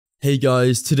Hey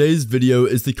guys, today's video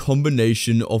is the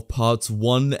combination of parts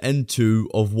 1 and 2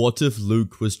 of What If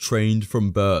Luke Was Trained from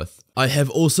Birth. I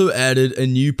have also added a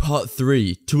new part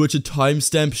 3, to which a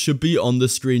timestamp should be on the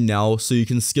screen now, so you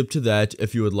can skip to that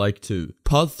if you would like to.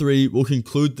 Part 3 will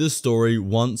conclude this story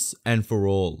once and for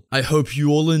all. I hope you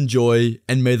all enjoy,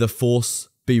 and may the Force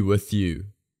be with you.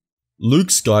 Luke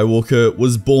Skywalker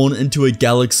was born into a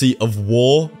galaxy of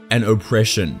war and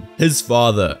oppression. His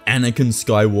father, Anakin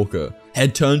Skywalker,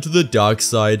 had turned to the dark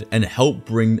side and helped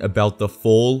bring about the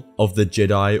fall of the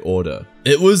Jedi Order.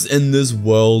 It was in this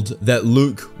world that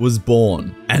Luke was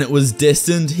born, and it was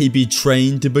destined he'd be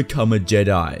trained to become a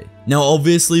Jedi. Now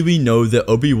obviously we know that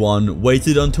Obi-Wan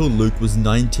waited until Luke was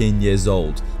 19 years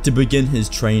old to begin his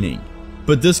training.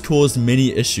 But this caused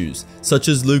many issues, such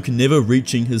as Luke never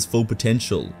reaching his full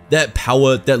potential. That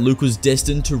power that Luke was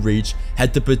destined to reach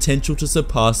had the potential to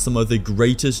surpass some of the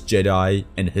greatest Jedi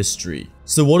in history.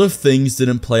 So what if things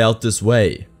didn't play out this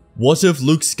way? What if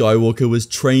Luke Skywalker was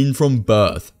trained from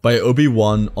birth by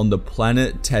Obi-Wan on the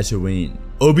planet Tatooine?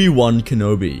 Obi-Wan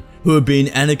Kenobi, who had been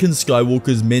Anakin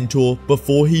Skywalker's mentor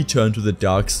before he turned to the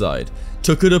dark side,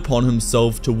 took it upon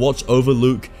himself to watch over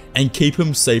Luke and keep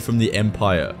him safe from the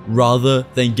Empire, rather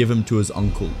than give him to his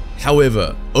uncle.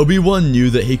 However, Obi-Wan knew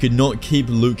that he could not keep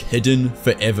Luke hidden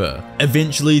forever.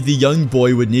 Eventually, the young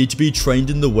boy would need to be trained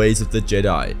in the ways of the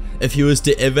Jedi, if he was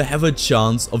to ever have a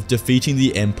chance of defeating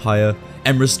the Empire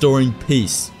and restoring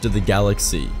peace to the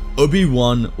galaxy.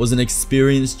 Obi-Wan was an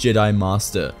experienced Jedi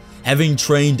Master, having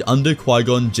trained under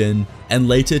Qui-Gon Jinn and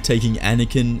later taking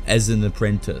Anakin as an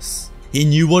apprentice. He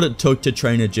knew what it took to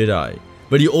train a Jedi,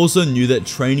 but he also knew that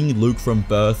training Luke from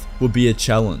birth would be a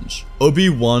challenge.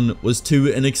 Obi-Wan was too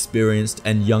inexperienced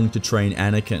and young to train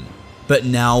Anakin, but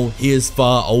now he is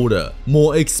far older,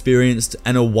 more experienced,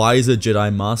 and a wiser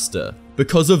Jedi Master.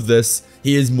 Because of this,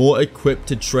 he is more equipped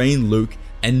to train Luke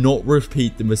and not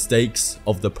repeat the mistakes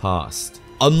of the past.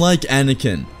 Unlike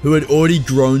Anakin, who had already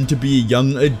grown to be a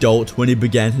young adult when he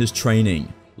began his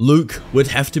training, Luke would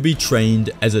have to be trained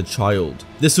as a child.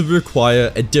 This would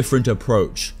require a different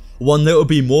approach, one that would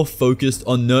be more focused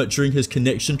on nurturing his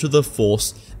connection to the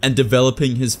Force and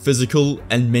developing his physical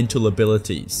and mental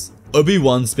abilities.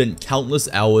 Obi-Wan spent countless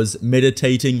hours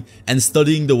meditating and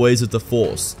studying the ways of the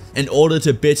Force in order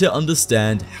to better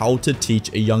understand how to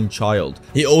teach a young child.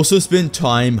 He also spent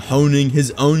time honing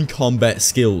his own combat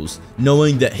skills,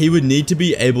 knowing that he would need to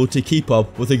be able to keep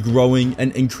up with a growing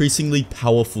and increasingly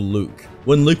powerful Luke.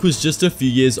 When Luke was just a few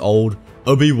years old,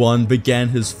 Obi-Wan began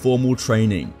his formal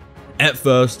training. At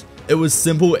first, it was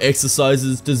simple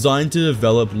exercises designed to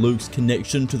develop Luke's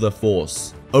connection to the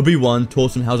Force. Obi-Wan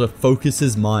taught him how to focus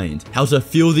his mind, how to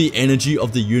feel the energy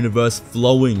of the universe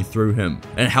flowing through him,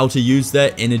 and how to use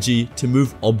that energy to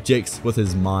move objects with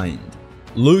his mind.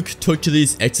 Luke took to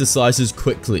these exercises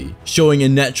quickly, showing a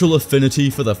natural affinity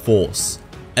for the Force.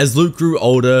 As Luke grew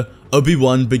older,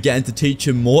 Obi-Wan began to teach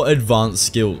him more advanced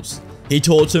skills. He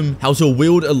taught him how to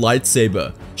wield a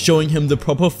lightsaber, showing him the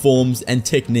proper forms and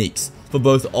techniques for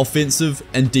both offensive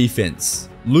and defense.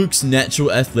 Luke's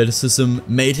natural athleticism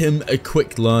made him a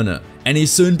quick learner, and he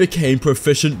soon became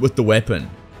proficient with the weapon.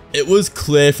 It was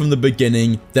clear from the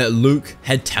beginning that Luke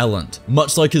had talent.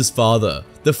 Much like his father,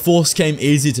 the Force came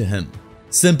easy to him.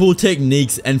 Simple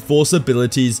techniques and Force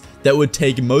abilities that would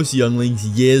take most younglings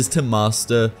years to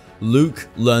master, Luke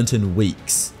learnt in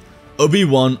weeks.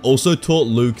 Obi-Wan also taught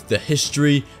Luke the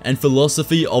history and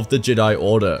philosophy of the Jedi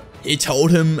Order. He told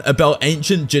him about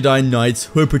ancient Jedi Knights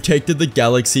who had protected the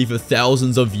galaxy for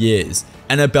thousands of years,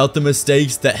 and about the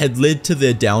mistakes that had led to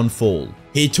their downfall.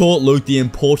 He taught Luke the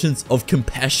importance of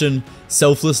compassion,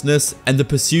 selflessness, and the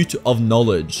pursuit of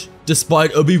knowledge.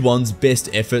 Despite Obi-Wan's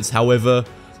best efforts, however,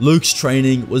 Luke's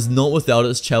training was not without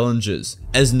its challenges,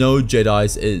 as no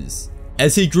Jedi's is.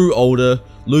 As he grew older,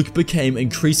 Luke became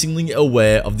increasingly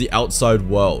aware of the outside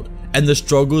world and the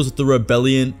struggles of the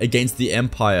rebellion against the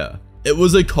Empire. It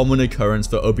was a common occurrence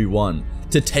for Obi-Wan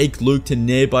to take Luke to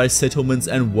nearby settlements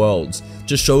and worlds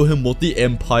to show him what the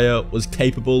Empire was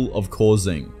capable of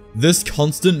causing. This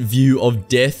constant view of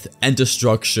death and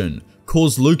destruction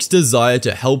caused Luke's desire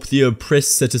to help the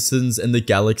oppressed citizens in the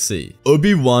galaxy.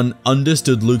 Obi-Wan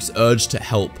understood Luke's urge to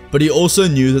help, but he also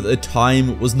knew that the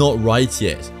time was not right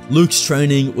yet. Luke's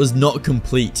training was not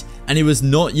complete, and he was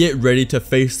not yet ready to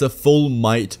face the full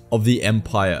might of the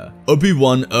Empire.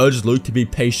 Obi-Wan urged Luke to be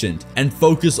patient and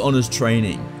focus on his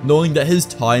training, knowing that his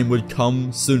time would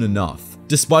come soon enough.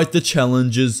 Despite the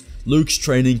challenges, Luke's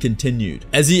training continued.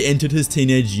 As he entered his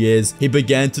teenage years, he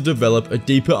began to develop a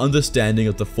deeper understanding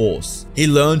of the Force. He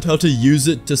learned how to use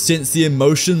it to sense the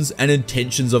emotions and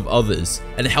intentions of others,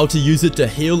 and how to use it to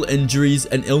heal injuries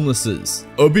and illnesses.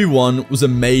 Obi-Wan was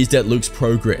amazed at Luke's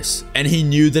progress, and he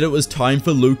knew that it was time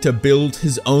for Luke to build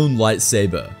his own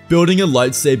lightsaber. Building a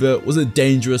lightsaber was a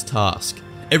dangerous task.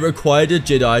 It required a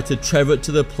Jedi to travel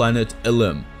to the planet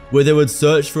Ilum, where they would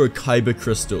search for a kyber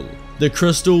crystal. The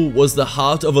crystal was the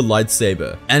heart of a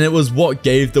lightsaber, and it was what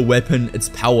gave the weapon its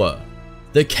power.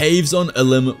 The caves on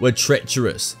Ilum were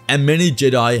treacherous, and many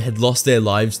Jedi had lost their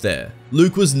lives there.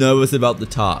 Luke was nervous about the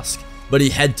task, but he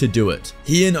had to do it.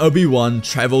 He and Obi-Wan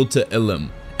traveled to Ilum,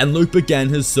 and Luke began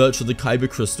his search for the kyber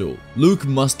crystal. Luke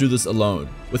must do this alone,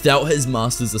 without his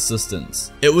master's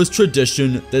assistance. It was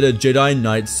tradition that a Jedi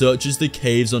Knight searches the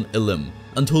caves on Ilum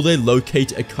until they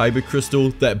locate a kyber crystal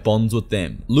that bonds with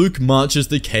them. Luke marches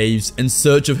the caves in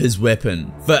search of his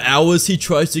weapon. For hours he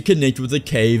tries to connect with the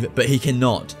cave, but he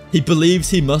cannot. He believes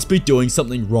he must be doing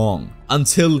something wrong,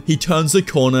 until he turns the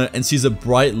corner and sees a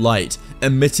bright light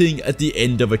emitting at the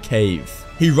end of a cave.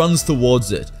 He runs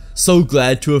towards it, so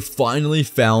glad to have finally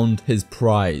found his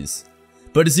prize.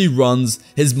 But as he runs,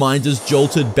 his mind is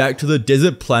jolted back to the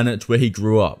desert planet where he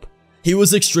grew up. He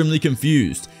was extremely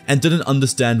confused and didn't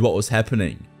understand what was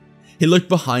happening. He looked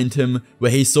behind him where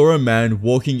he saw a man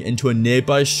walking into a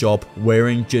nearby shop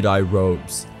wearing Jedi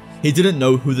robes. He didn't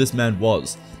know who this man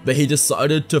was, but he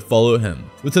decided to follow him.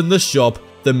 Within the shop,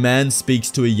 the man speaks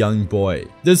to a young boy.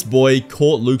 This boy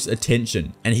caught Luke's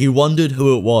attention and he wondered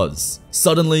who it was.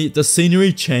 Suddenly, the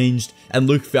scenery changed and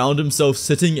Luke found himself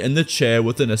sitting in the chair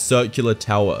within a circular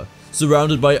tower,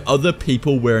 surrounded by other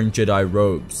people wearing Jedi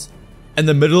robes. In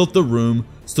the middle of the room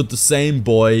stood the same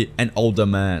boy and older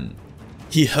man.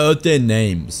 He heard their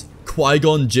names,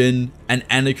 Qui-Gon Jinn and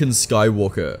Anakin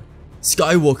Skywalker.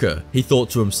 Skywalker, he thought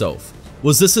to himself.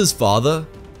 Was this his father?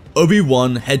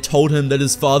 Obi-Wan had told him that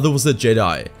his father was a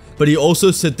Jedi, but he also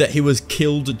said that he was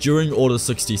killed during Order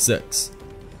 66.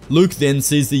 Luke then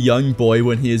sees the young boy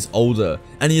when he is older,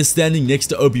 and he is standing next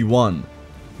to Obi-Wan.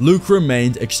 Luke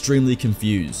remained extremely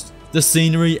confused. The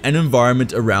scenery and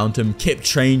environment around him kept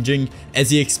changing as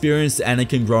he experienced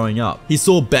Anakin growing up. He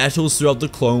saw battles throughout the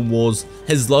Clone Wars,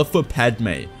 his love for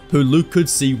Padme, who Luke could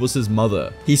see was his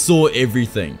mother. He saw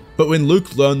everything. But when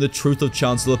Luke learned the truth of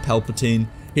Chancellor Palpatine,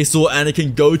 he saw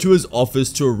Anakin go to his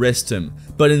office to arrest him,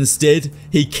 but instead,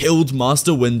 he killed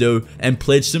Master Windu and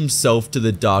pledged himself to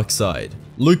the dark side.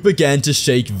 Luke began to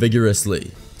shake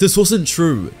vigorously. This wasn't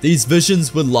true. These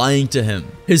visions were lying to him.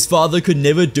 His father could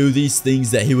never do these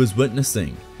things that he was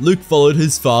witnessing. Luke followed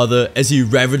his father as he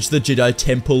ravaged the Jedi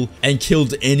Temple and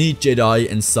killed any Jedi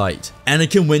in sight.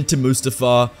 Anakin went to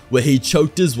Mustafar, where he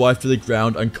choked his wife to the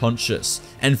ground unconscious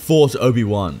and fought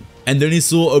Obi-Wan. And then he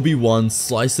saw Obi-Wan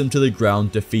slice him to the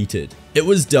ground defeated. It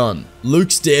was done.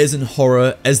 Luke stares in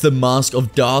horror as the mask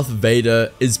of Darth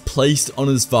Vader is placed on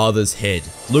his father's head.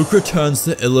 Luke returns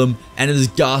to Ilum and is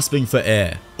gasping for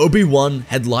air. Obi-Wan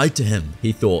had lied to him,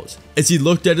 he thought. As he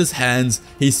looked at his hands,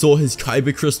 he saw his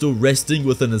kyber crystal resting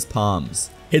within his palms.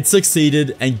 He'd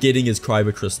succeeded in getting his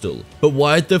kyber crystal, but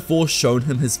why had the Force shown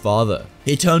him his father?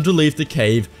 He turned to leave the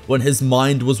cave when his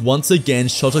mind was once again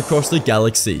shot across the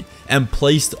galaxy and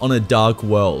placed on a dark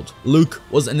world. Luke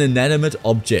was an inanimate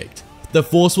object. The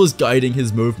Force was guiding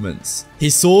his movements. He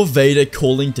saw Vader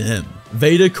calling to him.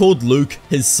 Vader called Luke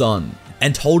his son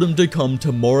and told him to come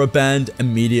to Moraband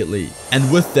immediately.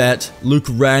 And with that, Luke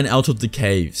ran out of the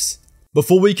caves.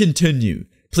 Before we continue,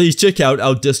 please check out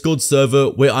our Discord server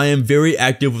where I am very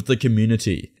active with the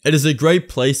community. It is a great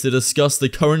place to discuss the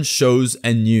current shows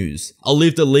and news. I'll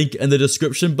leave the link in the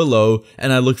description below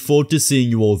and I look forward to seeing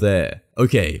you all there.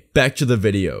 Okay, back to the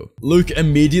video. Luke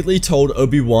immediately told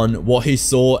Obi-Wan what he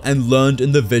saw and learned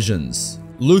in the visions.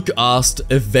 Luke asked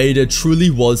if Vader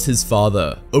truly was his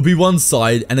father. Obi-Wan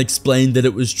sighed and explained that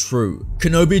it was true.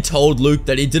 Kenobi told Luke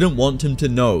that he didn't want him to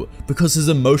know because his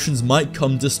emotions might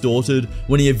come distorted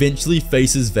when he eventually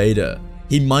faces Vader.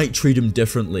 He might treat him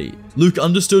differently. Luke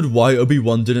understood why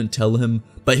Obi-Wan didn't tell him,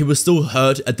 but he was still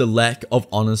hurt at the lack of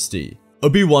honesty.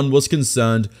 Obi-Wan was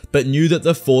concerned, but knew that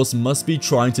the Force must be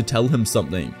trying to tell him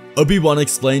something. Obi-Wan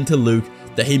explained to Luke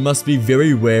that he must be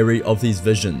very wary of these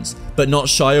visions, but not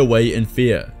shy away in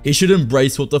fear. He should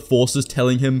embrace what the Force is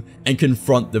telling him and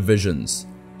confront the visions.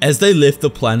 As they left the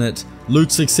planet, Luke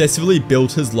successfully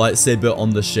built his lightsaber on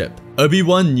the ship.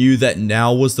 Obi-Wan knew that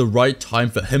now was the right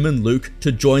time for him and Luke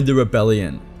to join the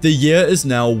rebellion. The year is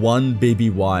now 1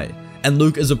 BBY, and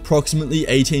Luke is approximately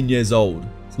 18 years old.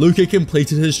 Luke had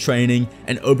completed his training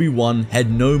and Obi-Wan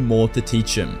had no more to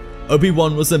teach him.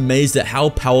 Obi-Wan was amazed at how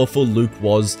powerful Luke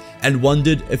was and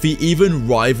wondered if he even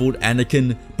rivaled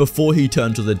Anakin before he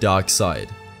turned to the dark side.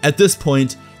 At this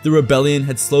point, the rebellion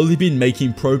had slowly been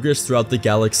making progress throughout the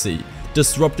galaxy,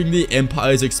 disrupting the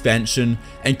Empire's expansion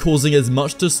and causing as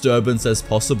much disturbance as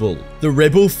possible. The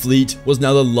rebel fleet was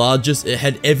now the largest it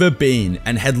had ever been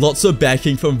and had lots of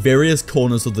backing from various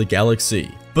corners of the galaxy.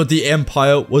 But the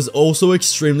Empire was also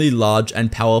extremely large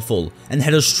and powerful and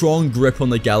had a strong grip on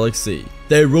the galaxy.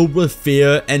 They ruled with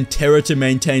fear and terror to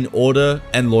maintain order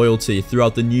and loyalty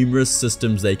throughout the numerous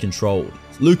systems they controlled.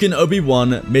 Luke and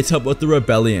Obi-Wan met up with the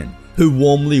rebellion, who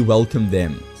warmly welcomed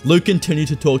them. Luke continued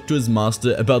to talk to his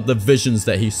master about the visions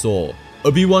that he saw.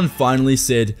 Obi-Wan finally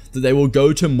said that they will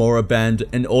go to Moraband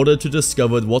in order to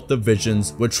discover what the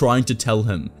visions were trying to tell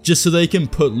him, just so they can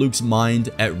put Luke's mind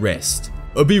at rest.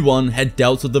 Obi-Wan had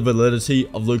doubts of the validity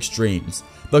of Luke's dreams,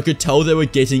 but could tell they were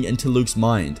getting into Luke's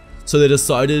mind, so they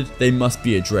decided they must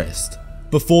be addressed.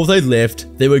 Before they left,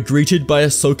 they were greeted by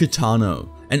Ahsoka Tano,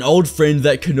 an old friend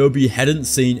that Kenobi hadn't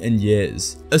seen in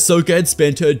years. Ahsoka had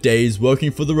spent her days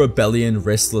working for the rebellion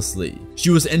restlessly. She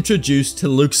was introduced to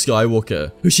Luke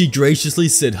Skywalker, who she graciously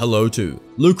said hello to.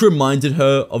 Luke reminded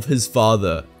her of his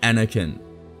father, Anakin.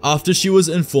 After she was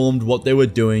informed what they were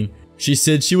doing, she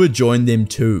said she would join them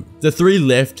too. The three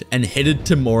left and headed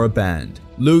to Moraband.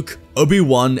 Luke,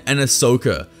 Obi-Wan, and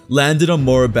Ahsoka landed on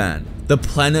Moraband, the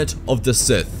planet of the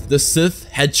Sith. The Sith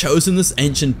had chosen this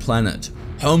ancient planet,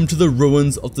 home to the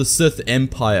ruins of the Sith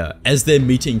Empire, as their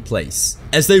meeting place.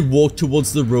 As they walked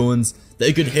towards the ruins,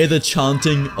 they could hear the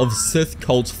chanting of Sith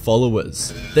cult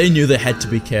followers. They knew they had to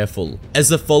be careful, as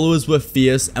the followers were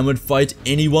fierce and would fight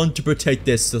anyone to protect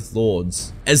their Sith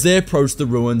lords. As they approached the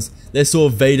ruins, they saw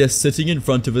Vader sitting in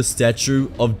front of a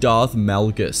statue of Darth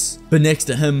Malgus, but next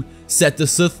to him sat the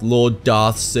Sith Lord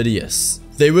Darth Sidious.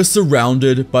 They were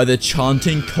surrounded by the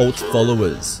chanting cult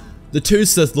followers. The two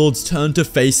Sith Lords turned to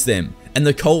face them, and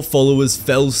the cult followers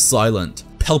fell silent.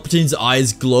 Palpatine's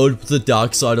eyes glowed with the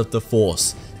dark side of the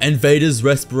Force, and Vader's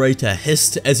respirator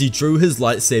hissed as he drew his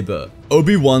lightsaber.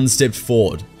 Obi-Wan stepped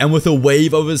forward, and with a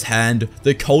wave of his hand,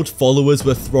 the cult followers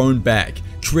were thrown back,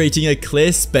 creating a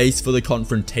clear space for the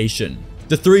confrontation.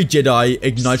 The three Jedi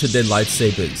ignited their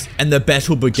lightsabers, and the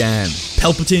battle began.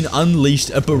 Palpatine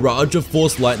unleashed a barrage of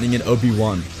Force lightning at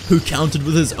Obi-Wan, who countered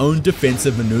with his own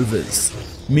defensive maneuvers.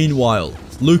 Meanwhile,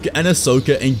 Luke and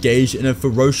Ahsoka engaged in a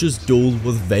ferocious duel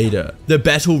with Vader. The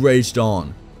battle raged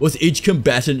on, with each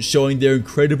combatant showing their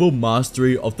incredible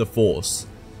mastery of the Force.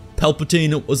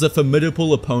 Palpatine was a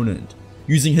formidable opponent,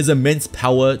 using his immense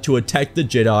power to attack the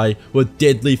Jedi with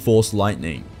deadly Force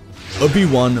lightning.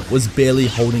 Obi-Wan was barely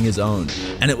holding his own,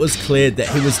 and it was clear that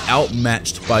he was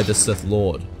outmatched by the Sith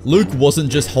Lord. Luke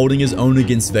wasn't just holding his own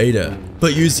against Vader,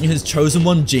 but using his Chosen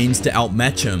One genes to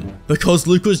outmatch him. Because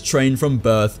Luke was trained from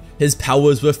birth, his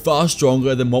powers were far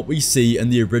stronger than what we see in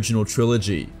the original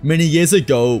trilogy. Many years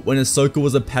ago, when Ahsoka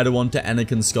was a Padawan to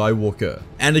Anakin Skywalker,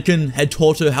 Anakin had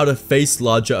taught her how to face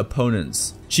larger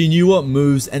opponents. She knew what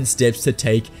moves and steps to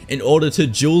take in order to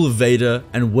duel Vader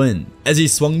and win. As he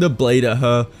swung the blade at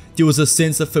her, there was a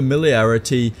sense of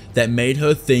familiarity that made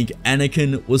her think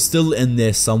Anakin was still in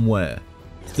there somewhere.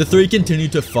 The three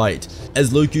continued to fight,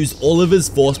 as Luke used all of his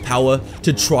Force power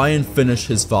to try and finish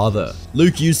his father.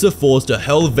 Luke used the Force to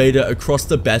hurl Vader across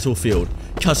the battlefield,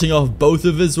 cutting off both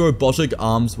of his robotic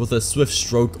arms with a swift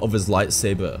stroke of his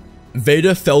lightsaber.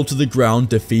 Vader fell to the ground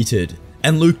defeated,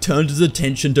 and Luke turned his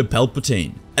attention to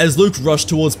Palpatine. As Luke rushed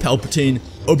towards Palpatine,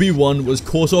 Obi-Wan was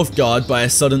caught off guard by a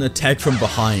sudden attack from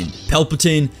behind.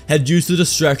 Palpatine had used the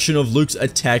distraction of Luke's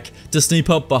attack to sneak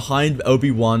up behind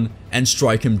Obi-Wan and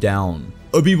strike him down.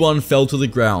 Obi-Wan fell to the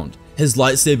ground, his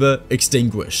lightsaber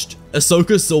extinguished.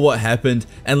 Ahsoka saw what happened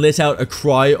and let out a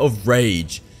cry of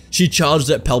rage. She charged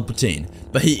at Palpatine,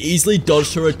 but he easily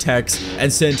dodged her attacks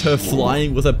and sent her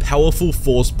flying with a powerful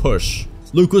Force push.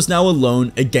 Luke was now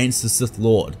alone against the Sith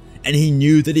Lord, and he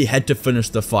knew that he had to finish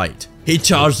the fight. He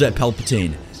charged at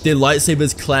Palpatine, their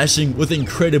lightsabers clashing with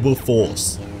incredible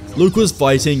force. Luke was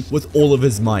fighting with all of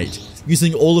his might,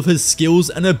 using all of his skills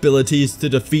and abilities to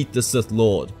defeat the Sith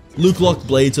Lord. Luke locked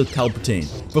blades with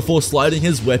Palpatine before sliding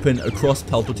his weapon across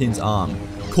Palpatine's arm,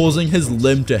 causing his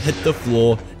limb to hit the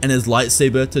floor and his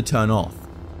lightsaber to turn off.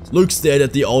 Luke stared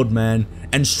at the old man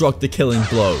and struck the killing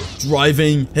blow,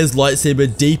 driving his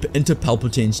lightsaber deep into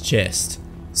Palpatine's chest.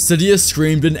 Sidious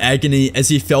screamed in agony as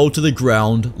he fell to the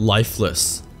ground,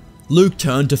 lifeless. Luke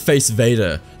turned to face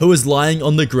Vader, who was lying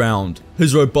on the ground,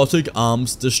 his robotic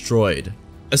arms destroyed.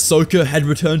 Ahsoka had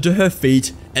returned to her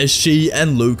feet as she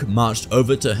and Luke marched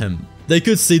over to him. They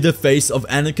could see the face of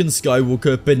Anakin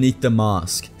Skywalker beneath the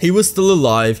mask. He was still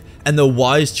alive, and the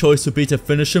wise choice would be to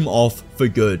finish him off for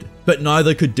good. But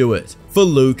neither could do it. For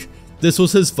Luke, this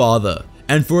was his father,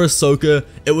 and for Ahsoka,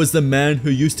 it was the man who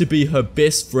used to be her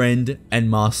best friend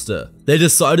and master. They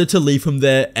decided to leave him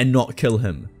there and not kill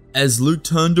him. As Luke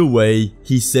turned away,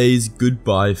 he says,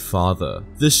 "Goodbye, father."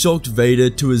 This shocked Vader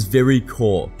to his very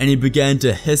core, and he began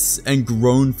to hiss and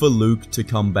groan for Luke to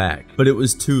come back. But it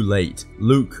was too late.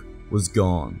 Luke was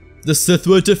gone. The Sith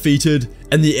were defeated,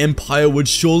 and the Empire would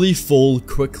surely fall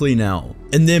quickly now.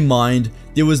 In their mind,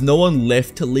 there was no one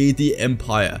left to lead the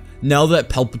Empire now that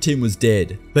Palpatine was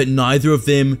dead. But neither of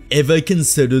them ever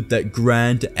considered that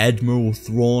Grand Admiral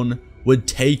Thrawn would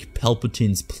take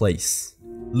Palpatine's place.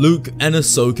 Luke and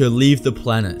Ahsoka leave the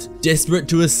planet, desperate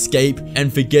to escape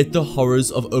and forget the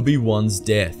horrors of Obi-Wan's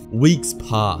death. Weeks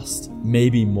passed,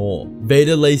 maybe more.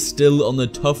 Vader lay still on the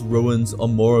tough ruins of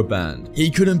Moraband. He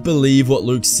couldn't believe what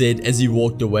Luke said as he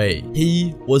walked away.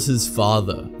 He was his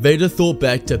father. Vader thought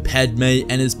back to Padme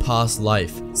and his past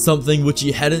life, something which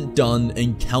he hadn't done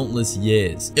in countless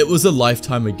years. It was a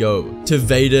lifetime ago. To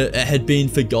Vader, it had been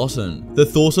forgotten. The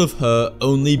thought of her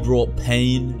only brought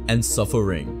pain and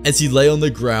suffering. As he lay on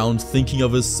the ground thinking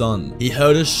of his son, he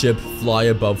heard a ship fly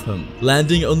above him.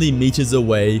 Landing only meters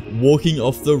away, walking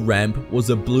off the ramp was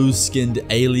a blue-skinned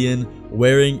alien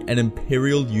wearing an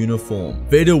Imperial uniform.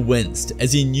 Vader winced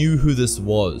as he knew who this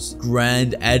was: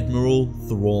 Grand Admiral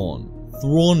Thrawn.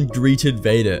 Thrawn greeted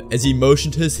Vader as he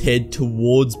motioned his head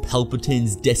towards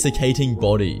Palpatine's desiccating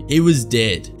body. He was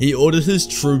dead. He ordered his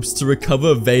troops to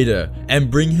recover Vader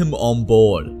and bring him on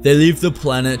board. They leave the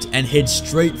planet and head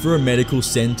straight for a medical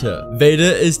center. Vader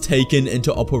is taken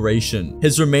into operation.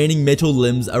 His remaining metal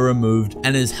limbs are removed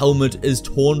and his helmet is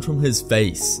torn from his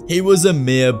face. He was a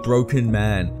mere broken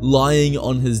man, lying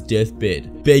on his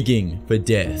deathbed, begging for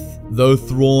death. Though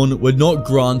Thrawn would not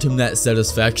grant him that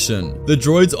satisfaction, the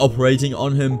droids operating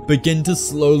on him begin to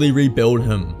slowly rebuild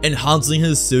him, enhancing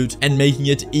his suit and making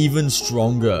it even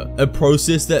stronger, a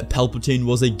process that Palpatine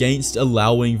was against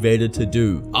allowing Vader to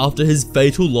do after his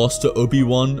fatal loss to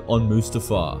Obi-Wan on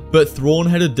Mustafar. But Thrawn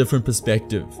had a different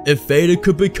perspective. If Vader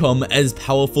could become as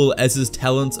powerful as his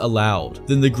talents allowed,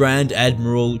 then the Grand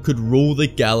Admiral could rule the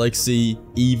galaxy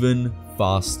even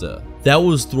faster. That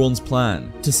was Thrawn's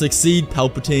plan, to succeed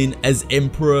Palpatine as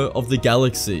Emperor of the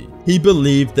Galaxy. He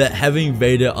believed that having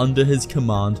Vader under his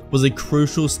command was a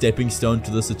crucial stepping stone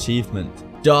to this achievement.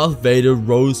 Darth Vader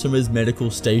rose from his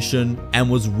medical station and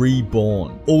was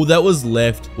reborn. All that was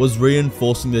left was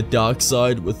reinforcing the dark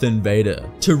side within Vader.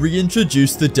 To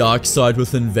reintroduce the dark side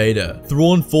within Vader,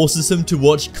 Thrawn forces him to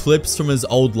watch clips from his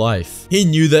old life. He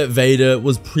knew that Vader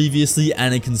was previously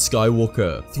Anakin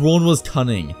Skywalker. Thrawn was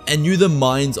cunning and knew the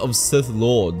minds of Sith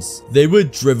Lords. They were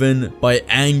driven by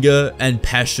anger and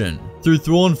passion, through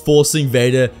Thrawn forcing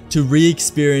Vader to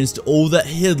re-experience all that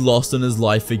he had lost in his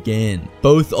life again.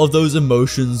 Both of those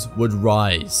emotions would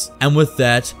rise, and with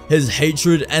that, his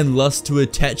hatred and lust to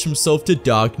attach himself to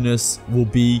darkness will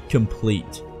be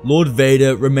complete. Lord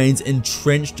Vader remains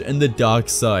entrenched in the dark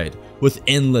side, with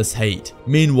endless hate.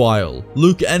 Meanwhile,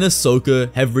 Luke and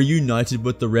Ahsoka have reunited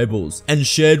with the rebels and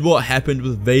shared what happened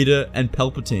with Vader and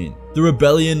Palpatine. The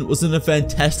rebellion was in a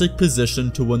fantastic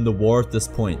position to win the war at this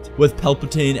point. With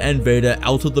Palpatine and Vader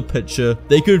out of the picture,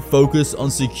 they could focus on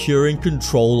securing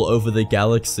control over the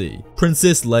galaxy.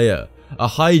 Princess Leia, a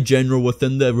high general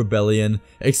within the rebellion,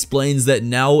 explains that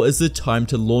now is the time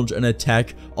to launch an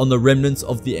attack on the remnants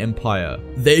of the Empire.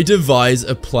 They devise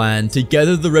a plan to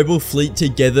gather the rebel fleet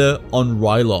together on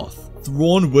Ryloth.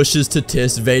 Thrawn wishes to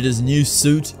test Vader's new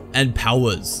suit and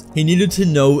powers. He needed to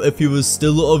know if he was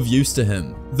still of use to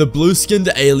him. The blue-skinned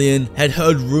alien had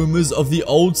heard rumors of the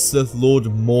old Sith Lord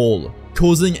Maul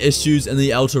causing issues in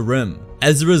the Outer Rim.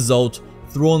 As a result,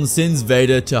 Thrawn sends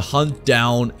Vader to hunt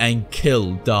down and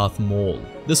kill Darth Maul.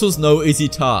 This was no easy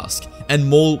task, and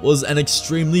Maul was an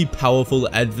extremely powerful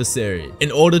adversary. In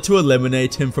order to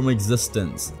eliminate him from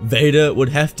existence, Vader would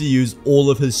have to use all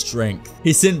of his strength.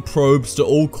 He sent probes to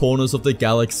all corners of the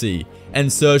galaxy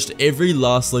and searched every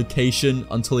last location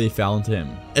until he found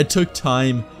him. It took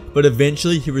time, but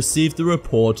eventually he received the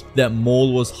report that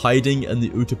Maul was hiding in the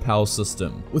Utapau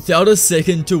system. Without a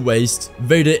second to waste,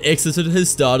 Vader exited his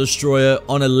Star Destroyer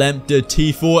on a Lambda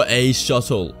T-4A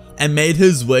shuttle and made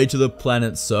his way to the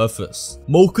planet's surface.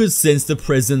 Maul could sense the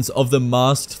presence of the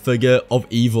masked figure of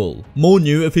evil. Maul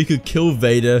knew if he could kill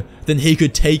Vader, then he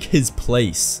could take his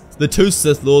place. The two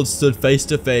Sith Lords stood face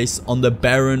to face on the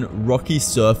barren, rocky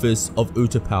surface of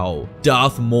Utapau.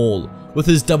 Darth Maul, with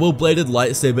his double-bladed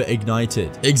lightsaber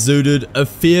ignited, exuded a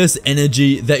fierce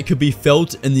energy that could be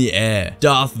felt in the air.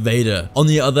 Darth Vader, on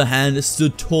the other hand,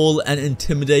 stood tall and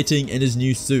intimidating in his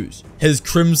new suit, his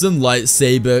crimson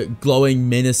lightsaber glowing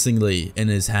menacingly in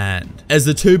his hand. As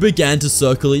the two began to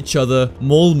circle each other,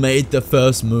 Maul made the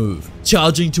first move,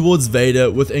 charging towards Vader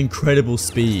with incredible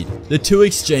speed. The two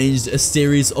exchanged a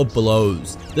series of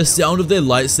blows. The sound of their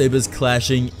lightsabers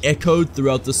clashing echoed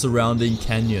throughout the surrounding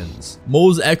canyons.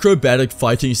 Maul's acrobatic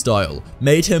fighting style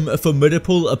made him a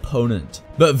formidable opponent,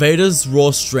 but Vader's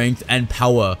raw strength and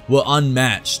power were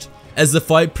unmatched. As the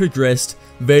fight progressed,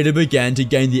 Vader began to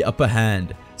gain the upper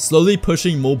hand, slowly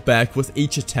pushing Maul back with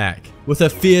each attack. With a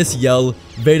fierce yell,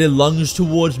 Vader lunged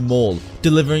towards Maul,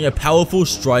 delivering a powerful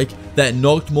strike that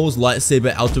knocked Maul's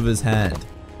lightsaber out of his hand.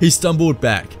 He stumbled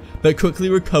back, but quickly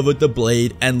recovered the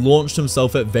blade and launched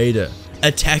himself at Vader,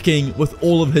 attacking with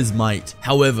all of his might.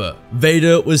 However,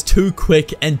 Vader was too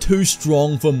quick and too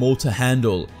strong for Maul to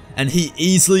handle, and he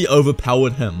easily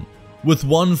overpowered him. With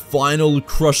one final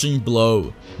crushing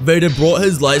blow, Vader brought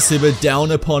his lightsaber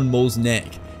down upon Maul's neck,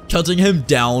 cutting him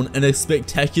down in a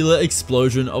spectacular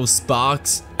explosion of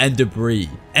sparks and debris.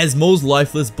 As Maul's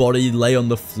lifeless body lay on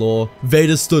the floor,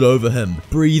 Vader stood over him,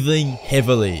 breathing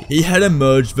heavily. He had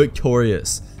emerged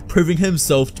victorious, proving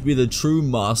himself to be the true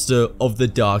master of the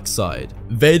dark side.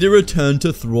 Vader returned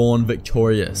to Thrawn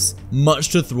victorious, much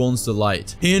to Thrawn's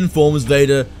delight. He informs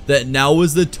Vader that now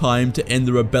was the time to end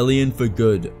the rebellion for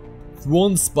good.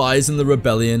 Thrawn's spies in the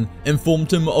rebellion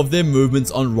informed him of their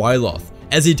movements on Ryloth,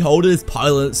 as he told his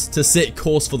pilots to set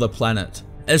course for the planet.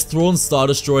 As Thrawn's Star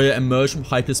Destroyer emerged from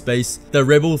hyperspace, the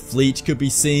rebel fleet could be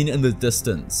seen in the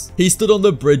distance. He stood on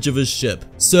the bridge of his ship,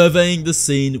 surveying the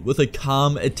scene with a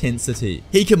calm intensity.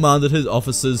 He commanded his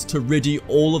officers to ready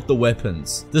all of the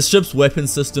weapons. The ship's weapon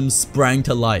systems sprang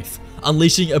to life,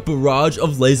 unleashing a barrage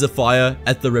of laser fire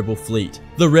at the rebel fleet.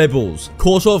 The rebels,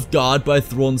 caught off guard by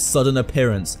Thrawn's sudden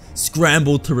appearance,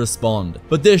 scrambled to respond,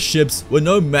 but their ships were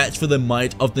no match for the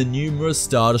might of the numerous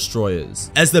Star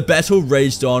Destroyers. As the battle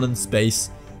raged on in space,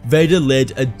 Vader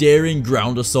led a daring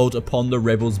ground assault upon the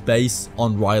rebels' base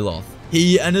on Ryloth.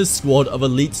 He and his squad of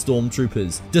elite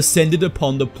stormtroopers descended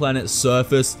upon the planet's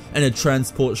surface in a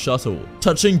transport shuttle.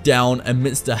 Touching down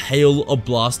amidst a hail of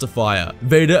blaster fire,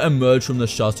 Vader emerged from the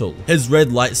shuttle, his red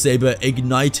lightsaber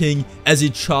igniting as he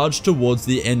charged towards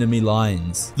the enemy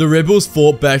lines. The rebels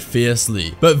fought back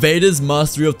fiercely, but Vader's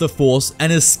mastery of the Force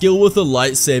and his skill with the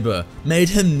lightsaber made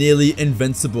him nearly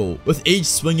invincible. With each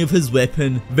swing of his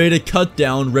weapon, Vader cut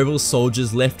down rebel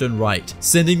soldiers left and right,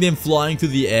 sending them flying through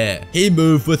the air. He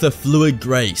moved with a fluid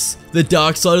grace, the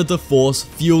dark side of the Force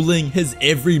fueling his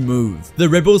every move. The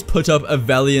rebels put up a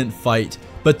valiant fight,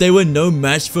 but they were no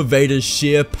match for Vader's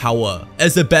sheer power.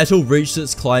 As the battle reached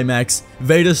its climax,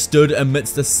 Vader stood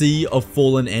amidst a sea of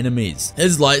fallen enemies,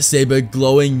 his lightsaber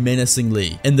glowing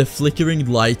menacingly in the flickering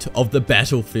light of the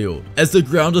battlefield. As the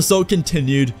ground assault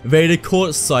continued, Vader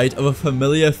caught sight of a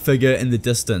familiar figure in the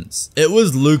distance. It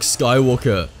was Luke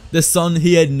Skywalker, the son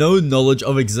he had no knowledge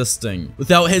of existing.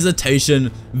 Without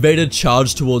hesitation, Vader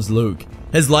charged towards Luke,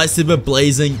 his lightsaber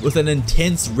blazing with an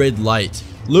intense red light.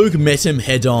 Luke met him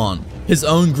head-on, his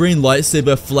own green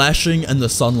lightsaber flashing in the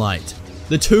sunlight.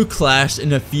 The two clashed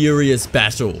in a furious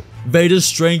battle, Vader's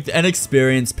strength and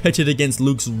experience pitted against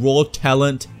Luke's raw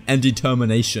talent and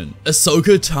determination.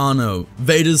 Ahsoka Tano,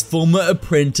 Vader's former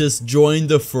apprentice, joined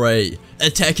the fray,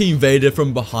 attacking Vader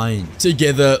from behind.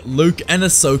 Together, Luke and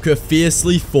Ahsoka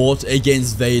fiercely fought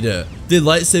against Vader, their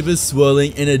lightsabers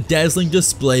swirling in a dazzling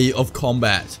display of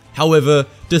combat. However,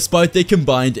 despite their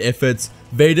combined efforts,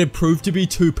 Vader proved to be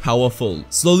too powerful,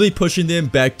 slowly pushing them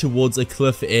back towards a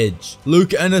cliff edge.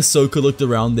 Luke and Ahsoka looked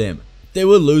around them. They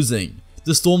were losing.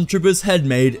 The stormtroopers had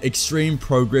made extreme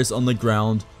progress on the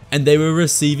ground, and they were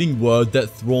receiving word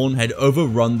that Thrawn had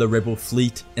overrun the rebel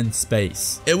fleet in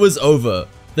space. It was over.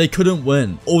 They couldn't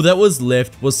win. All that was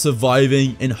left was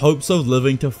surviving in hopes of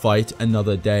living to fight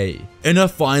another day. In a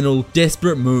final,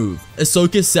 desperate move,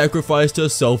 Ahsoka sacrificed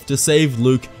herself to save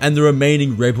Luke and the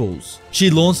remaining rebels. She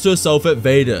launched herself at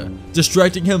Vader,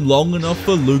 distracting him long enough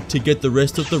for Luke to get the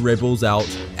rest of the rebels out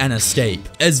and escape.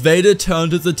 As Vader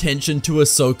turned his attention to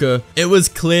Ahsoka, it was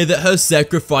clear that her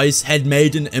sacrifice had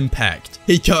made an impact.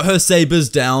 He cut her sabers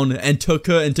down and took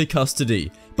her into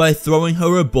custody by throwing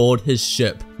her aboard his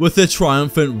ship. With a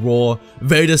triumphant roar,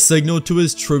 Vader signaled to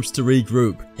his troops to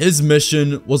regroup. His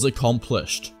mission was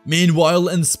accomplished. Meanwhile,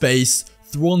 in space,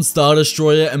 Thrawn's Star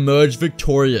Destroyer emerged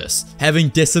victorious, having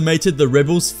decimated the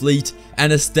Rebels' fleet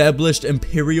and established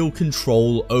Imperial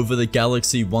control over the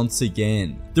galaxy once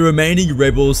again. The remaining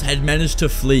Rebels had managed to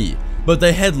flee, but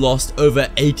they had lost over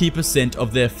 80%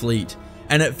 of their fleet,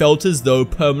 and it felt as though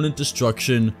permanent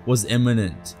destruction was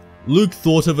imminent. Luke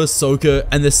thought of Ahsoka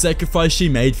and the sacrifice she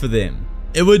made for them.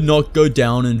 It would not go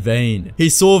down in vain. He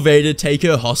saw Vader take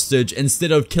her hostage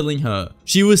instead of killing her.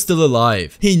 She was still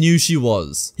alive. He knew she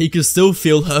was. He could still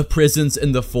feel her presence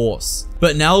in the Force.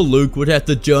 But now Luke would have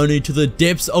to journey to the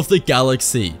depths of the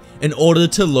galaxy in order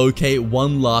to locate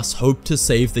one last hope to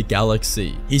save the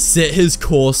galaxy. He set his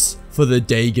course for the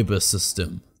Dagobah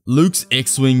system. Luke's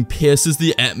X-Wing pierces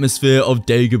the atmosphere of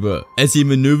Dagobah as he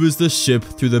maneuvers the ship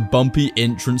through the bumpy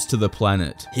entrance to the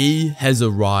planet. He has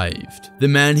arrived. The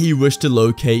man he wished to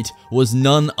locate was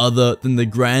none other than the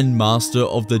Grand Master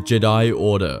of the Jedi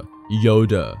Order,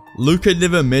 Yoda. Luke had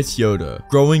never met Yoda.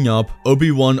 Growing up,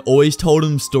 Obi-Wan always told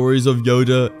him stories of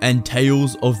Yoda and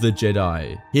tales of the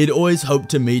Jedi. He had always hoped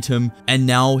to meet him, and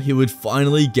now he would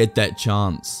finally get that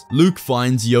chance. Luke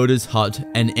finds Yoda's hut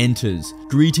and enters,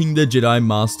 greeting the Jedi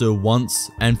Master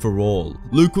once and for all.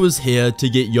 Luke was here to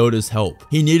get Yoda's help.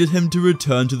 He needed him to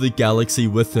return to the galaxy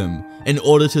with him in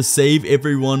order to save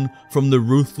everyone from the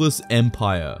ruthless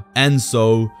Empire. And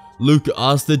so, Luke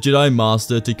asked the Jedi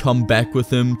Master to come back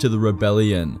with him to the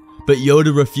rebellion, but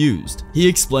Yoda refused. He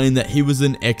explained that he was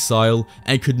in exile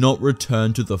and could not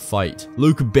return to the fight.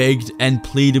 Luke begged and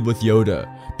pleaded with Yoda,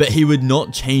 but he would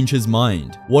not change his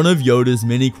mind. One of Yoda's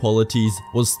many qualities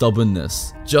was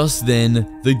stubbornness. Just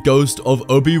then, the ghost of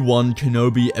Obi-Wan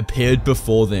Kenobi appeared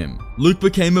before them. Luke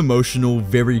became emotional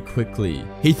very quickly.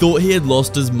 He thought he had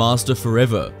lost his master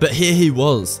forever, but here he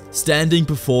was, standing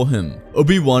before him.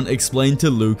 Obi-Wan explained to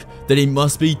Luke that he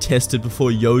must be tested before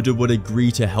Yoda would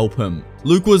agree to help him.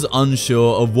 Luke was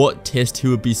unsure of what test he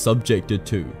would be subjected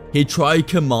to. He tried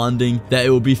commanding that it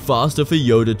would be faster for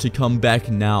Yoda to come back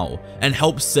now and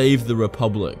help save the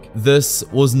Republic. This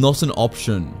was not an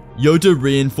option. Yoda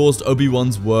reinforced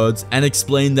Obi-Wan's words and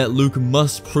explained that Luke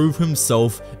must prove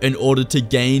himself in order to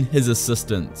gain his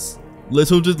assistance.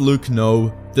 Little did Luke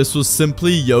know, this was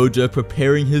simply Yoda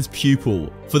preparing his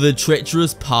pupil for the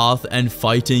treacherous path and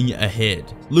fighting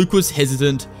ahead. Luke was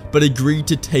hesitant, but agreed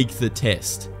to take the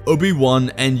test.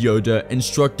 Obi-Wan and Yoda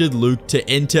instructed Luke to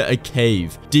enter a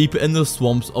cave deep in the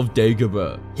swamps of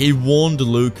Dagobah. He warned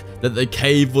Luke that the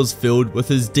cave was filled with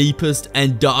his deepest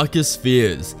and darkest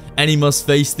fears, and he must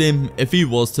face them if he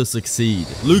was to succeed.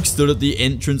 Luke stood at the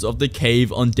entrance of the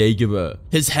cave on Dagobah,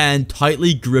 his hand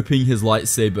tightly gripping his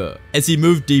lightsaber. As he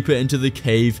moved deeper into the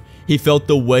cave, he felt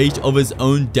the weight of his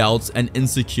own doubts and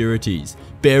insecurities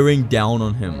bearing down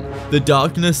on him. The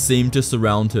darkness seemed to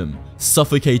surround him,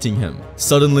 suffocating him.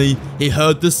 Suddenly, he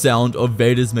heard the sound of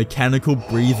Vader's mechanical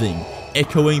breathing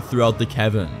echoing throughout the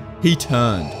cavern. He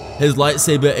turned, his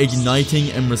lightsaber igniting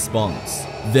in response.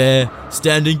 There,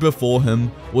 standing before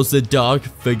him, was the dark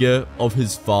figure of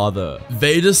his father.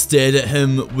 Vader stared at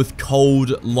him with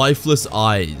cold, lifeless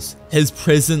eyes, his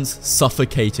presence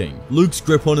suffocating. Luke's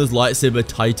grip on his lightsaber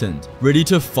tightened, ready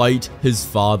to fight his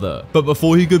father. But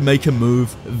before he could make a move,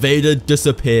 Vader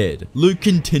disappeared. Luke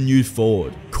continued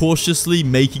forward, cautiously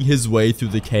making his way through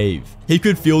the cave. He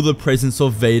could feel the presence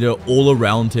of Vader all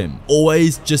around him,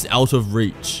 always just out of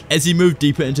reach. As he moved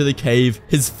deeper into the cave,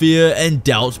 his fear and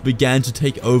doubt began to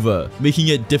take over, making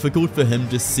it difficult for him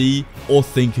to see or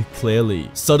think clearly.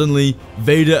 Suddenly,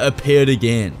 Vader appeared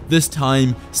again, this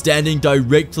time standing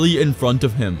directly in front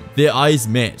of him. Their eyes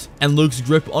met, and Luke's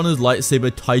grip on his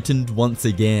lightsaber tightened once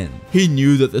again. He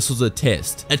knew that this was a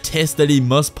test that he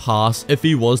must pass if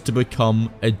he was to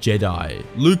become a Jedi.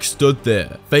 Luke stood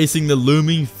there, facing the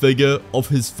looming figure of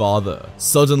his father.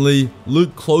 Suddenly,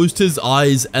 Luke closed his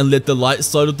eyes and let the light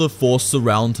side of the Force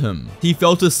surround him. He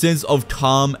felt a sense of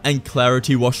calm and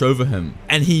clarity wash over him,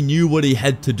 and he knew what he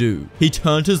had to do. He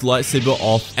turned his lightsaber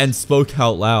off and spoke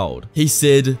out loud. He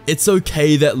said, "It's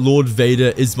okay that Lord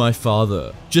Vader is my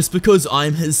father. Just because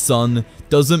I'm his son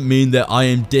doesn't mean that I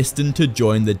am destined to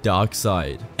join the dark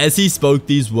side." As he spoke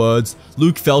these words,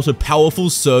 Luke felt a powerful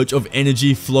surge of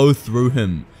energy flow through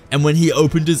him, and when he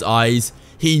opened his eyes,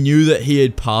 he knew that he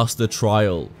had passed the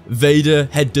trial. Vader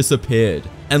had disappeared,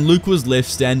 and Luke was left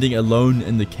standing alone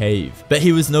in the cave. But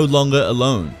he was no longer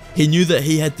alone. He knew that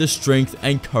he had the strength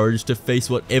and courage to face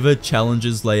whatever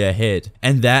challenges lay ahead,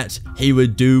 and that he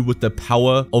would do with the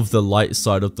power of the light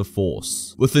side of the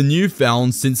Force. With a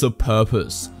newfound sense of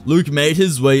purpose, Luke made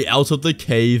his way out of the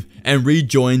cave and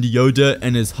rejoined Yoda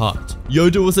in his hut.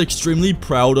 Yoda was extremely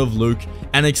proud of Luke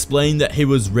and explained that he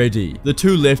was ready. The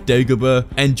two left Dagobah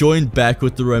and joined back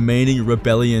with the remaining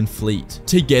rebellion fleet.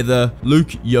 Together,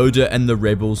 Luke, Yoda, and the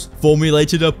rebels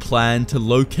formulated a plan to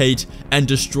locate and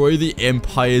destroy the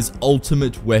Empire's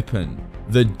ultimate weapon,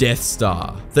 the Death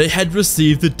Star. They had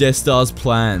received the Death Star's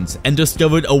plans and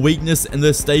discovered a weakness in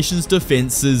the station's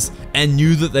defenses and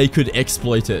knew that they could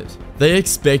exploit it. They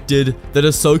expected that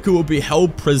Ahsoka would be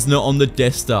held prisoner on the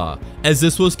Death Star, as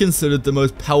this was considered the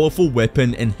most powerful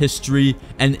weapon in history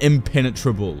and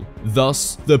impenetrable,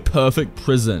 thus the perfect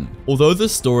prison. Although the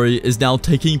story is now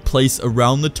taking place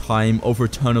around the time of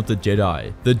Return of the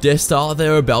Jedi, the Death Star they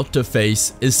are about to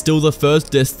face is still the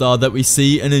first Death Star that we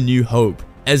see in A New Hope,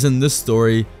 as in this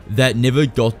story, that never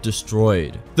got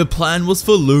destroyed. The plan was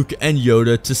for Luke and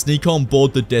Yoda to sneak on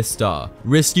board the Death Star,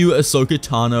 rescue Ahsoka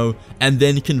Tano, and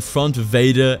then confront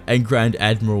Vader and Grand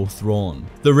Admiral Thrawn.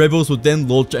 The rebels would then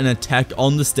launch an attack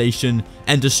on the station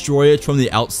and destroy it from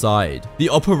the outside. The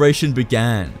operation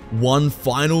began, one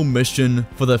final mission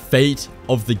for the fate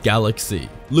of the galaxy.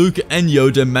 Luke and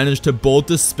Yoda managed to board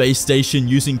the space station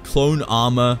using clone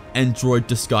armor and droid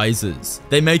disguises.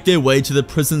 They make their way to the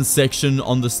prison section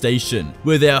on the station,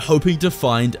 where they are hoping to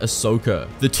find Ahsoka.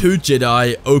 The two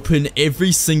Jedi open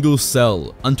every single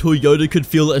cell until Yoda could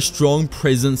feel a strong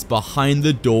presence behind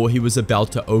the door he was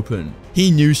about to open.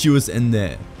 He knew she was in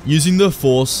there. Using the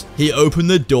Force, he opened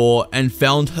the door and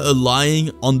found her lying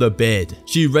on the bed.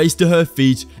 She raced to her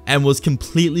feet and was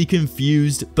completely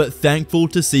confused but thankful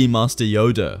to see Master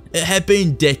Yoda. It had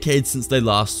been decades since they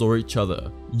last saw each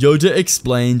other. Yoda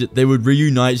explained they would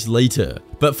reunite later,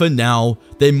 but for now,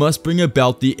 they must bring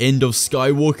about the end of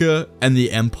Skywalker and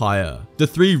the Empire. The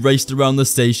three raced around the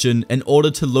station in order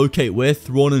to locate where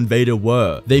Thrawn and Vader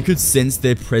were. They could sense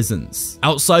their presence.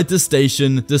 Outside the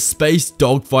station, the space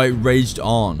dogfight raged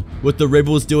on, with the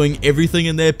rebels doing everything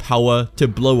in their power to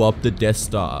blow up the Death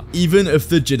Star. Even if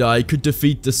the Jedi could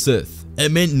defeat the Sith, it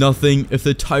meant nothing if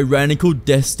the tyrannical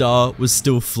Death Star was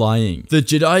still flying. The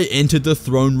Jedi entered the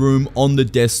throne room on the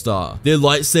Death Star, their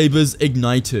lightsabers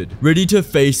ignited, ready to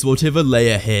face whatever lay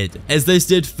ahead. As they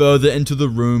stepped further into the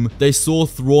room, they saw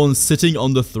Thrawn sitting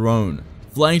on the throne,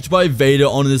 flanked by Vader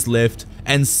on his left,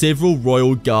 and several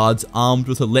royal guards armed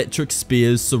with electric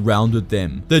spears surrounded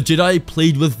them. The Jedi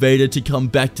plead with Vader to come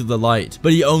back to the light,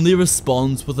 but he only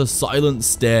responds with a silent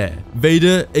stare.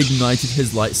 Vader ignited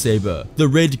his lightsaber. The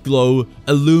red glow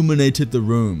illuminated the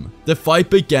room. The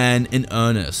fight began in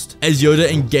earnest. As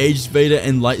Yoda engaged Vader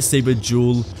in lightsaber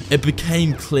duel, it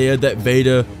became clear that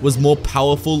Vader was more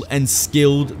powerful and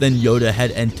skilled than Yoda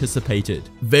had anticipated.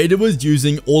 Vader was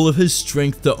using all of his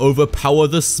strength to overpower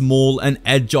the small and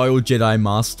agile Jedi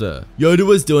Master. Yoda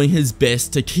was doing his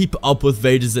best to keep up with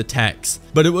Vader's attacks,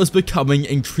 but it was becoming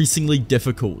increasingly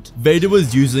difficult. Vader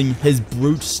was using his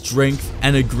brute strength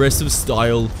and aggressive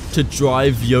style to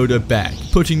drive Yoda back,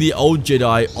 putting the old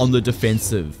Jedi on the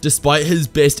defensive. Despite his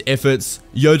best efforts,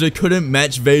 Yoda couldn't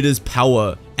match Vader's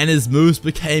power, and his moves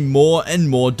became more and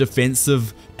more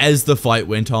defensive as the fight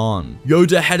went on.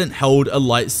 Yoda hadn't held a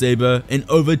lightsaber in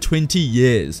over 20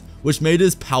 years, which made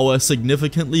his power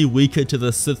significantly weaker to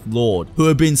the Sith Lord, who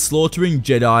had been slaughtering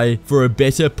Jedi for a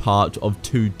better part of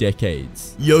 2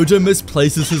 decades. Yoda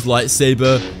misplaces his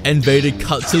lightsaber, and Vader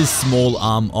cuts his small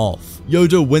arm off.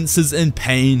 Yoda winces in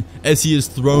pain as he is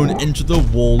thrown into the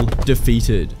wall,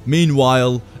 defeated.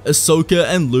 Meanwhile, Ahsoka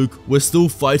and Luke were still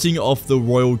fighting off the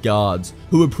royal guards,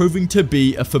 who were proving to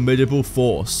be a formidable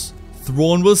force.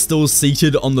 Thrawn was still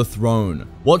seated on the throne,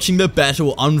 watching the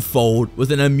battle unfold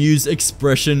with an amused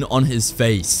expression on his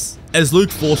face. As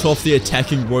Luke fought off the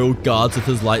attacking royal guards with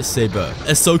his lightsaber,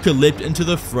 Ahsoka leapt into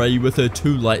the fray with her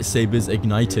 2 lightsabers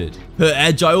ignited. Her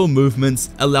agile movements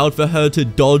allowed for her to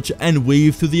dodge and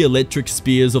weave through the electric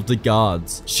spears of the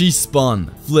guards. She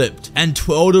spun, flipped, and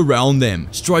twirled around them,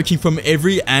 striking from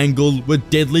every angle with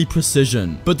deadly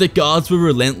precision. But the guards were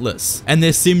relentless, and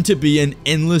there seemed to be an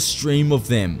endless stream of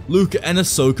them. Luke and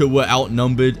Ahsoka were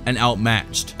outnumbered and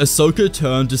outmatched. Ahsoka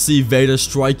turned to see Vader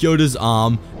strike Yoda's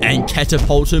arm and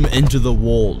catapult him into the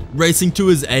wall. Racing to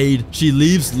his aid, she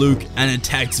leaves Luke and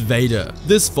attacks Vader.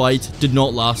 This fight did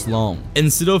not last long.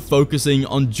 Instead of focusing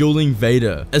on dueling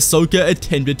Vader, Ahsoka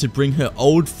attempted to bring her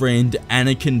old friend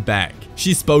Anakin back.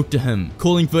 She spoke to him,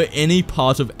 calling for any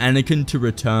part of Anakin to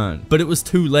return, but it was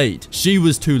too late. She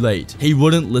was too late. He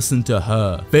wouldn't listen to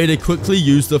her. Vader quickly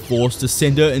used the Force to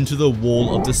send her into the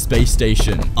wall of the space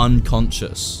station,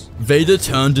 unconscious. Vader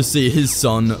turned to see his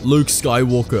son, Luke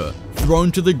Skywalker,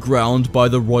 thrown to the ground by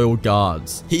the royal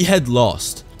guards. He had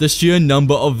lost. The sheer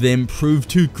number of them proved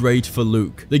too great for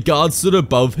Luke. The guards stood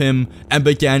above him and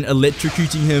began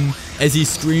electrocuting him as he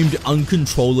screamed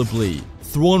uncontrollably.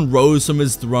 Thrawn rose from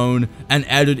his throne and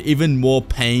added even more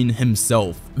pain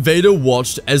himself. Vader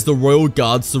watched as the royal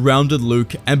guards surrounded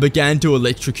Luke and began to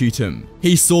electrocute him.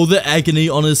 He saw the agony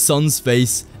on his son's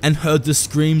face and heard the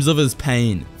screams of his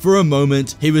pain. For a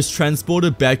moment, he was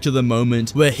transported back to the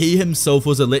moment where he himself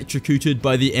was electrocuted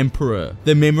by the Emperor.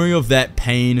 The memory of that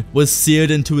pain was seared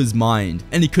into his mind,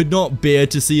 and he could not bear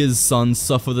to see his son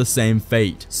suffer the same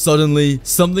fate. Suddenly,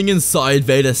 something inside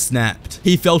Vader snapped.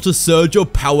 He felt a surge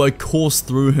of power course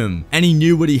through him, and he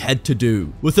knew what he had to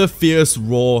do. With a fierce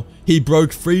roar, he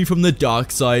broke free from the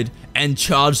dark side and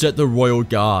charged at the royal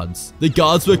guards. The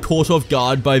guards were caught off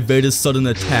guard by Vader's sudden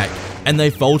attack, and they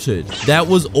faltered. That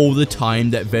was all the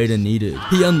time that Vader needed.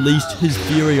 He unleashed his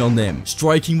fury on them,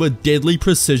 striking with deadly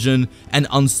precision and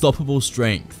unstoppable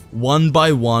strength. One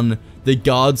by one, the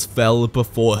guards fell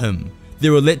before him,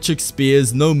 their electric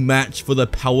spears no match for the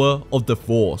power of the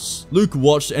Force. Luke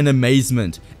watched in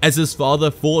amazement as his father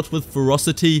fought with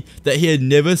ferocity that he had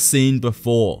never seen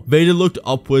before. Vader looked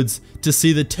upwards to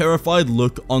see the terrified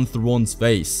look on Thrawn's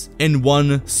face. In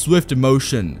one swift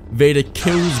motion, Vader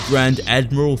kills Grand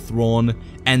Admiral Thrawn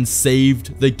and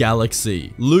saved the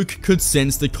galaxy. Luke could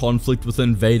sense the conflict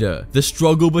within Vader, the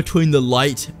struggle between the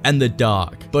light and the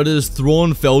dark. But as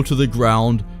Thrawn fell to the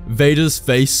ground, Vader's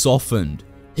face softened.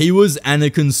 He was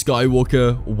Anakin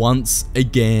Skywalker once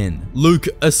again. Luke,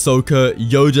 Ahsoka,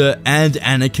 Yoda, and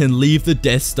Anakin leave the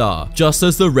Death Star, just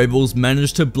as the rebels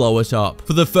manage to blow it up.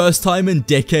 For the first time in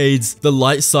decades, the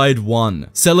light side won.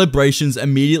 Celebrations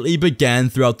immediately began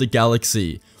throughout the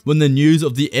galaxy when the news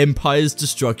of the Empire's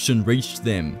destruction reached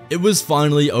them. It was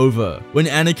finally over. When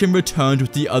Anakin returned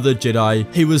with the other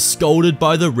Jedi, he was scolded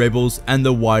by the rebels and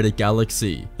the wider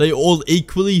galaxy. They all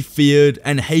equally feared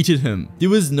and hated him. There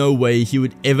was no way he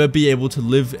would ever be able to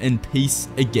live in peace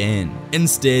again.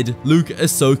 Instead, Luke,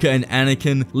 Ahsoka, and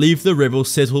Anakin leave the rebel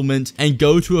settlement and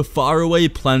go to a faraway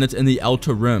planet in the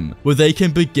Outer Rim, where they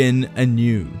can begin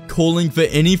anew. Calling for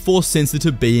any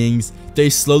Force-sensitive beings, they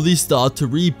slowly start to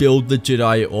rebuild the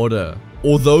Jedi Order.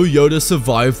 Although Yoda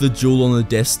survived the duel on the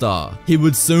Death Star, he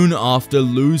would soon after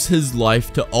lose his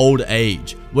life to old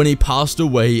age when he passed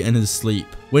away in his sleep.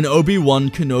 When Obi-Wan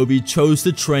Kenobi chose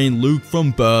to train Luke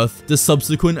from birth, the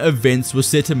subsequent events were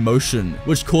set in motion,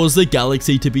 which caused the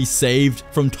galaxy to be saved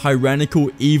from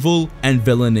tyrannical evil and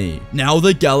villainy. Now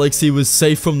the galaxy was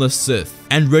safe from the Sith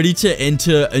and ready to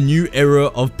enter a new era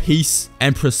of peace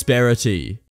and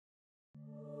prosperity.